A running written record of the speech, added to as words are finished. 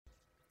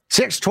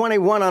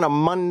6:21 on a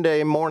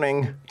Monday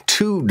morning,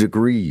 2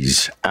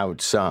 degrees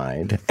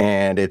outside,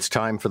 and it's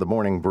time for the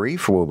morning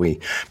brief where we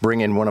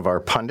bring in one of our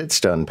pundits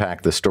to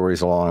unpack the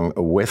stories along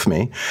with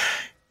me.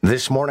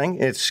 This morning,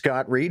 it's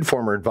Scott Reid,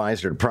 former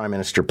advisor to Prime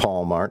Minister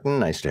Paul Martin.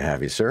 Nice to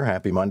have you, sir.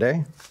 Happy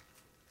Monday.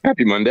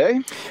 Happy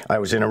Monday. I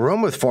was in a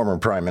room with former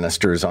prime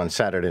ministers on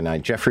Saturday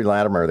night. Jeffrey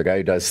Latimer, the guy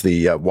who does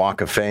the Walk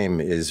of Fame,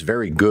 is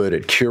very good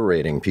at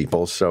curating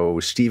people.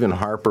 So Stephen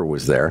Harper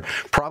was there,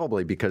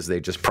 probably because they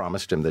just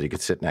promised him that he could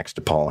sit next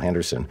to Paul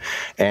Henderson.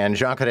 And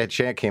Jacques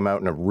Chrétien came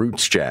out in a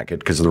Roots jacket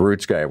because the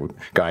Roots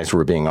guys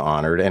were being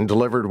honored and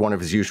delivered one of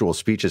his usual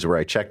speeches where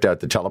I checked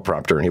out the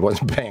teleprompter and he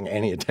wasn't paying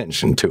any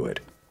attention to it.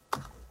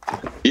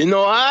 You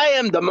know, I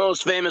am the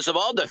most famous of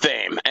all the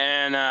fame,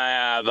 and I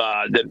have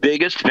the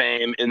biggest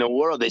fame in the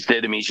world. They say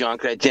to me, Jean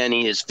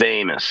Chrétien is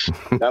famous.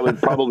 That would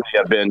probably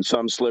have been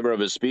some sliver of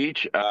his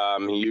speech.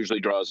 He usually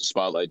draws the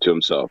spotlight to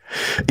himself.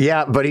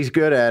 Yeah, but he's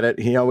good at it.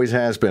 He always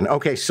has been.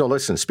 Okay, so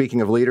listen,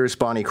 speaking of leaders,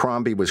 Bonnie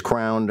Crombie was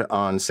crowned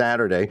on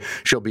Saturday.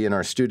 She'll be in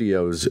our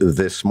studios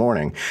this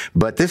morning.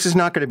 But this is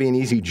not going to be an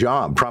easy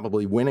job.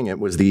 Probably winning it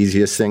was the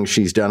easiest thing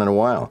she's done in a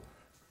while.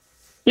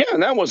 Yeah,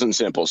 and that wasn't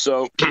simple.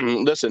 So,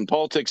 listen,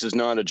 politics is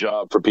not a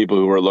job for people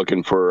who are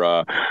looking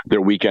for their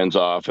weekends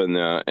off and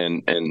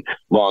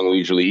long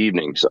leisurely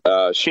evenings.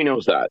 She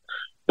knows that.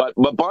 But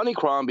Bonnie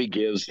Crombie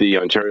gives the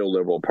Ontario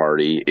Liberal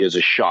Party is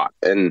a shot.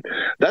 And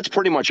that's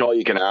pretty much all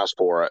you can ask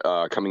for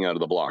coming out of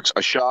the blocks.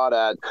 A shot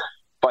at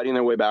fighting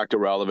their way back to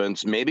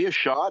relevance, maybe a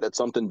shot at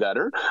something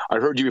better. I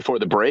heard you before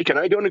the break, and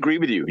I don't agree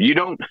with you.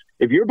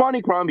 If you're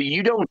Bonnie Crombie,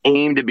 you don't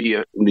aim to be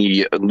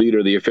the leader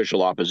of the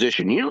official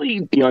opposition. You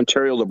lead the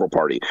Ontario Liberal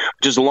Party,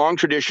 which is a long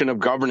tradition of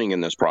governing in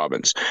this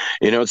province.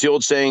 You know, it's the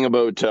old saying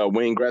about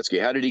Wayne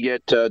Gretzky. How did he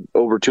get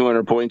over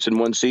 200 points in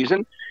one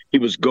season? He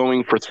was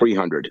going for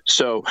 300.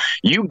 So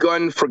you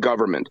gun for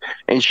government.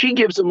 And she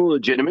gives them a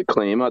legitimate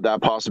claim of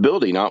that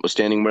possibility,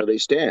 notwithstanding where they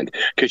stand.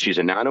 Because she's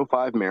a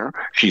 905 mayor.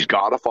 She's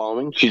got a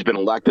following. She's been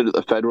elected at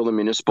the federal and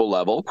municipal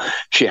level.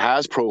 She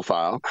has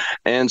profile.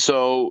 And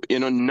so, you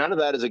know, none of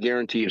that is a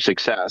guarantee of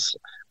success.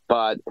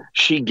 But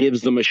she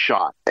gives them a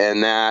shot,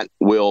 and that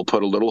will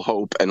put a little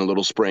hope and a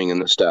little spring in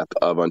the step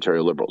of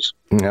Ontario Liberals.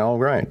 All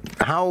right.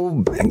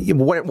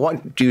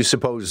 What do you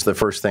suppose the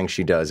first thing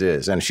she does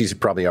is? And she's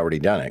probably already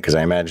done it, because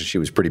I imagine she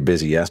was pretty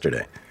busy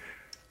yesterday.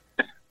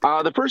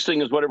 The first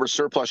thing is whatever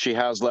surplus she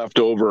has left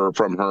over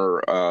from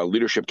her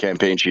leadership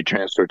campaign, she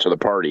transferred to the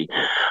party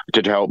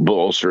to help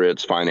bolster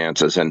its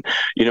finances. And,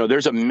 you know,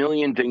 there's a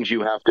million things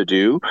you have to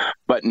do.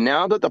 But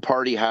now that the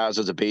party has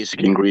as a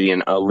basic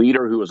ingredient a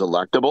leader who is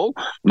electable,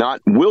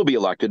 not will be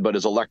elected, but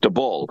is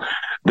electable,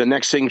 the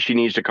next thing she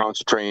needs to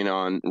concentrate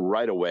on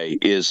right away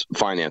is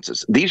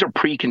finances. These are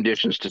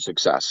preconditions to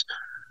success.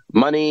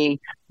 Money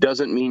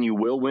doesn't mean you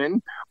will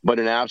win, but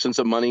an absence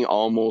of money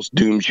almost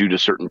dooms you to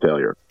certain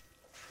failure.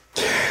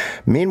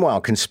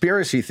 Meanwhile,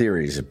 conspiracy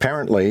theories,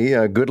 apparently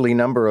a goodly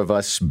number of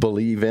us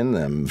believe in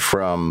them,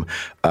 from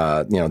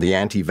the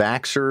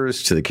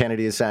anti-vaxxers to the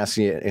Kennedy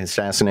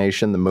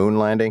assassination, the moon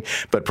landing,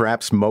 but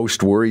perhaps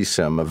most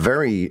worrisome, a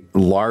very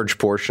large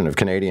portion of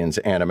Canadians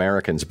and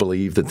Americans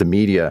believe that the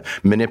media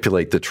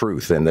manipulate the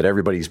truth and that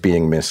everybody's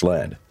being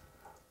misled.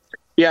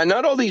 Yeah,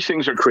 not all these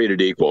things are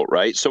created equal,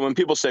 right? So when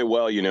people say,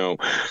 well,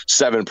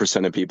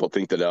 7% of people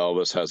think that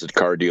Elvis has a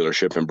car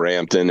dealership in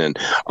Brampton and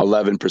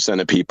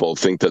 11% of people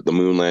think that the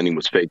moon landing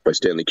was faked by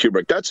Stanley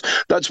Kubrick,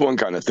 that's one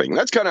kind of thing.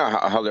 That's kind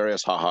of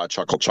hilarious, ha-ha,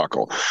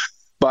 chuckle.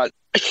 But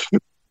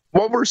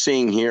what we're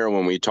seeing here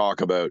when we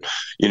talk about,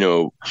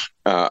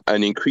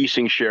 an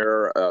increasing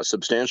share, a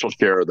substantial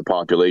share of the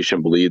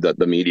population believe that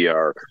the media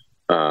are,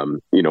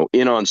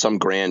 in on some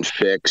grand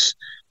fix,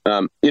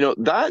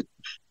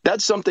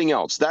 that's something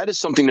else. That is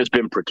something that's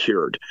been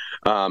procured.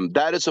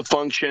 That is a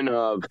function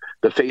of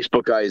the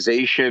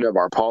Facebookization of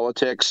our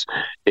politics.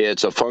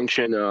 It's a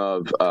function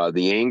of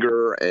the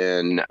anger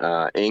and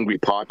angry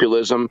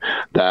populism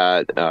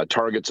that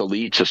targets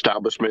elites,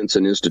 establishments,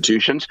 and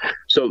institutions.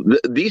 So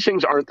these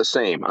things aren't the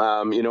same.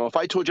 If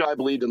I told you I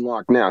believed in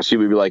Loch Ness, you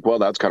would be like, well,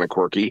 that's kind of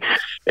quirky.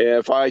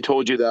 If I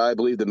told you that I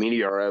believe the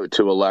media are out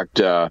to elect,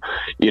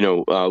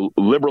 liberal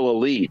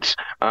elites,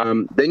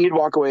 then you'd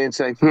walk away and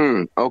say,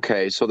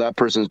 okay, so that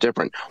person's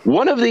different.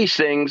 One of these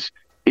things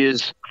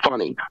is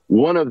funny.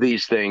 One of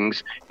these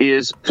things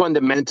is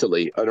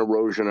fundamentally an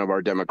erosion of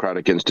our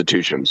democratic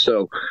institutions.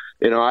 So,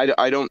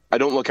 I don't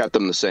look at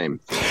them the same.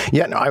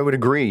 Yeah, no, I would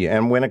agree.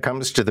 And when it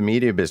comes to the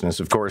media business,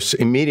 of course,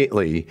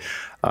 immediately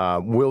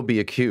will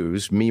be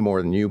accused, me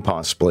more than you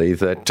possibly,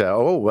 that,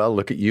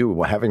 look at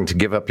you having to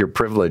give up your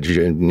privilege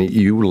and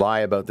you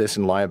lie about this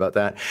and lie about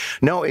that.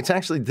 No, it's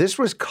actually, this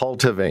was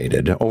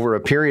cultivated over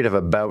a period of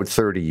about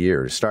 30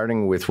 years,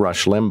 starting with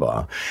Rush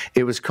Limbaugh.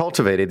 It was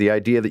cultivated, the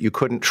idea that you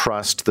couldn't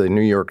trust the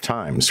New York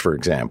Times, for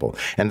example.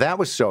 And that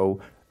was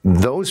so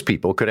those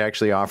people could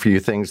actually offer you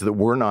things that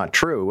were not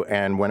true.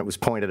 And when it was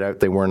pointed out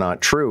they were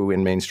not true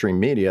in mainstream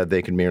media,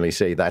 they could merely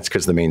say that's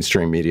because the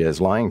mainstream media is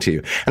lying to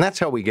you. And that's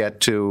how we get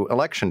to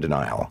election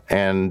denial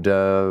and,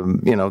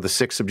 the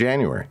 6th of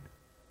January.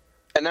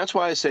 And that's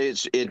why I say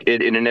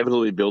it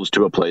inevitably builds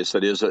to a place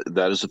that is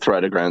a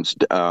threat against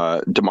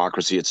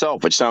democracy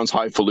itself, which sounds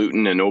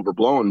highfalutin and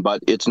overblown,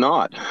 but it's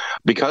not.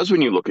 Because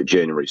when you look at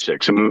January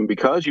 6th, I mean,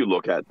 because you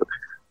look at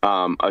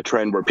a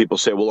trend where people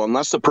say, well,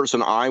 unless the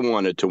person I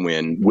wanted to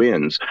win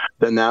wins,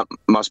 then that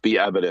must be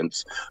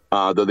evidence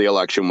that the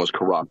election was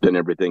corrupt and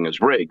everything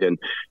is rigged. And,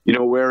 you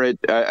know, where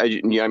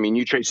I mean,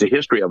 you trace the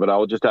history of it.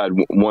 I'll just add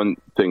one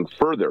thing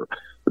further.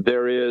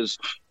 There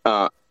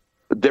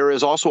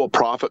is also a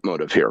profit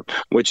motive here,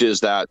 which is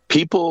that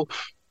people,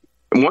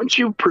 once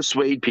you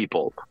persuade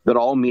people that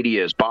all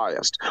media is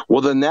biased,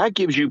 well, then that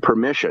gives you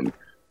permission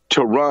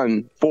to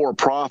run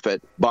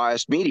for-profit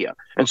biased media.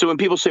 And so when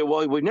people say,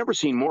 well, we've never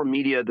seen more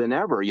media than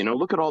ever, you know,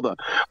 look at all the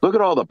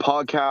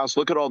podcasts,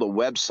 look at all the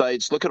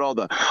websites, look at all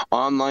the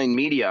online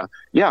media.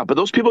 Yeah, but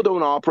those people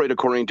don't operate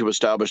according to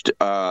established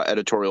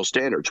editorial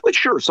standards, which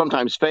sure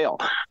sometimes fail,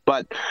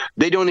 but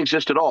they don't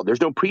exist at all.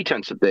 There's no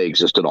pretense that they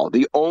exist at all.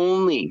 The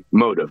only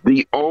motive,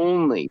 the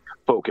only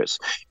focus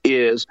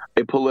is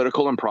a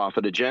political and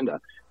profit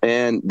agenda.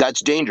 And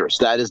that's dangerous.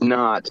 That is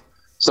not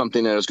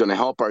something that is going to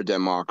help our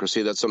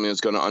democracy. That's something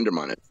that's going to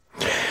undermine it.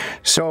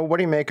 So what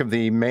do you make of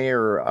the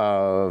mayor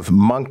of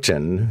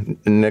Moncton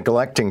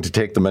neglecting to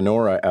take the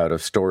menorah out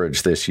of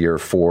storage this year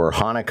for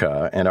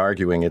Hanukkah and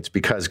arguing it's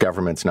because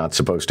government's not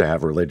supposed to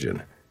have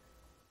religion?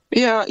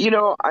 Yeah, you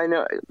know, I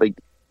know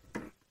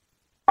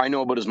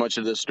about as much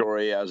of this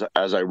story as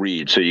I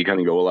read. So you kind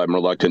of go, well, I'm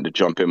reluctant to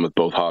jump in with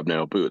both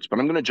hobnail boots, but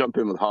I'm going to jump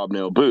in with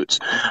hobnail boots.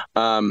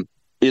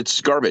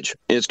 It's garbage.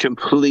 It's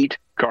complete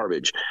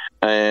garbage.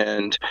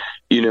 And,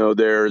 you know,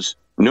 there's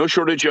no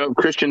shortage of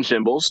Christian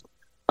symbols,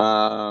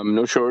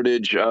 no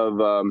shortage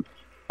of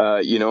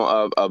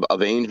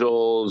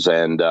angels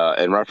and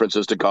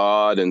references to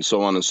God and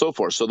so on and so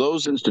forth. So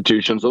those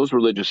institutions, those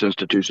religious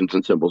institutions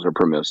and symbols are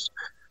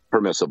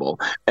permissible.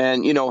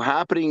 And, you know,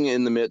 happening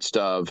in the midst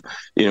of,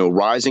 you know,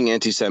 rising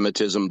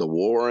anti-Semitism, the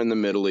war in the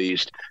Middle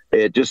East,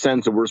 it just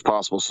sends the worst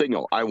possible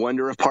signal. I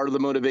wonder if part of the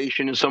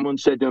motivation is someone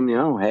said to him, you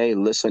know, hey,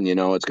 listen, you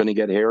know, it's going to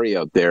get hairy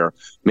out there.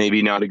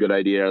 Maybe not a good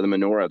idea out of the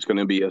menorah. It's going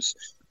to be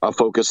a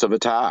focus of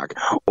attack.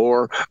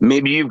 Or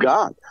maybe you've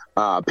got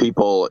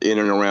people in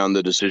and around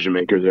the decision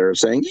makers there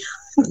saying,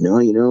 yeah, no,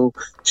 you know,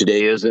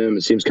 Judaism,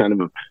 it seems kind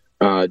of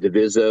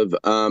divisive,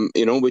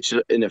 which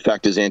in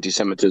effect is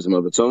anti-Semitism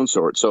of its own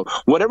sort. So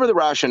whatever the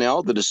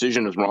rationale, the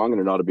decision is wrong and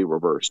it ought to be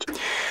reversed.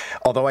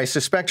 Although I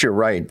suspect you're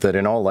right that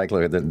in all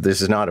likelihood that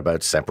this is not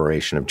about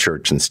separation of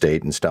church and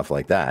state and stuff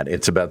like that.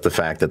 It's about the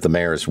fact that the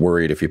mayor is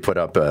worried if you put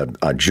up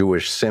a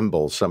Jewish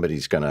symbol,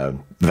 somebody's going to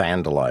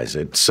vandalize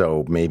it.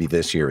 So maybe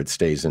this year it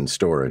stays in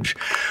storage.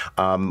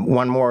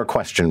 One more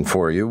question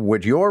for you.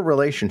 Would your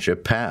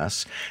relationship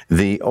pass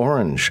the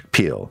orange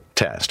peel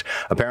test?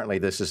 Apparently,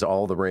 this is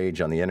all the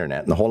rage on the internet.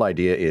 And the whole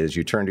idea is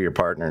you turn to your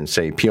partner and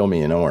say, peel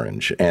me an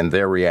orange. And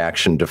their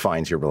reaction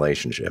defines your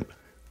relationship.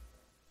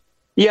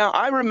 Yeah,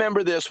 I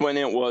remember this when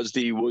it was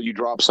the will you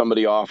drop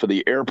somebody off of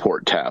the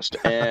airport test.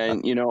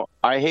 And, you know,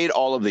 I hate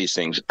all of these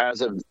things.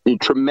 As a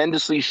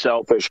tremendously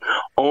selfish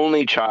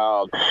only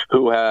child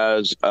who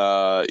has,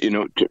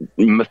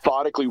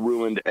 methodically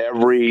ruined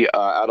every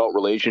adult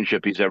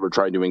relationship he's ever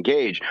tried to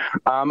engage.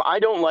 I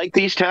don't like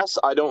these tests.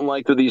 I don't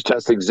like that these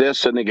tests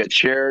exist and they get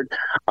shared.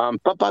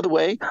 But by the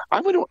way,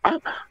 I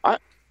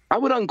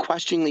would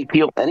unquestioningly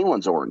peel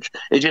anyone's orange.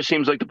 It just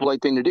seems like the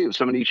polite thing to do. If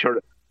somebody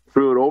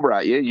threw it over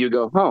at you, you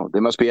go, oh, they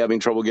must be having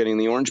trouble getting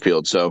the orange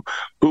peeled. So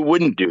who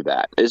wouldn't do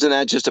that? Isn't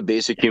that just a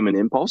basic human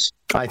impulse?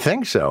 I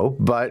think so.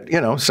 But, you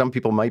know, some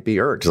people might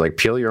be irked. Like,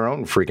 peel your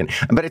own freaking.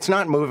 But it's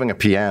not moving a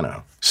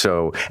piano.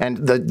 So,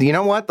 and you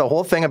know what? The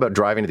whole thing about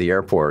driving to the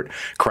airport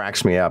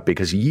cracks me up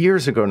because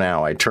years ago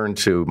now, I turned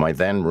to my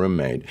then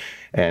roommate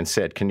and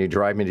said, can you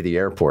drive me to the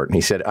airport? And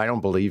he said, I don't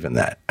believe in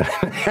that.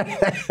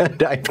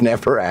 And I've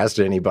never asked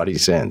anybody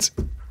since.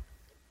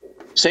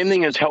 Same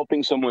thing as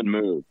helping someone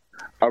move.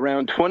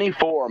 Around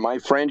 24, my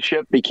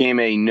friendship became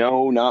a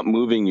no, not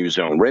moving you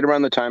zone. Right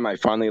around the time I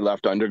finally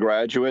left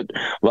undergraduate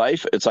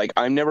life, it's like,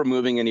 I'm never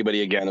moving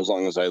anybody again as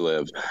long as I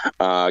live.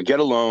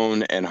 Get a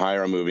loan and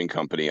hire a moving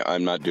company.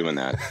 I'm not doing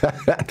that.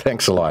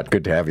 Thanks a lot.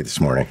 Good to have you this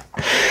morning.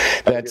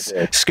 That's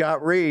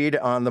Scott Reid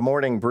on the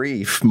Morning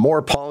Brief.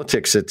 More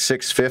politics at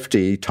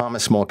 6:50.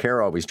 Thomas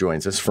Mulcair always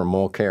joins us for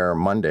Mulcair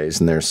Mondays,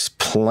 and there's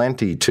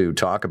plenty to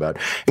talk about,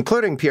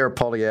 including Pierre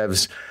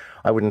Poilievre's,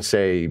 I wouldn't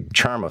say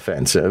charm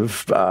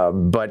offensive,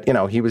 but, you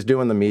know, he was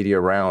doing the media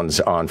rounds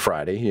on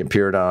Friday. He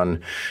appeared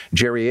on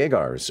Jerry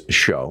Agar's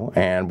show,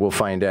 and we'll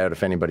find out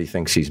if anybody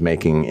thinks he's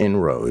making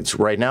inroads.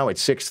 Right now,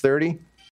 it's 6:30.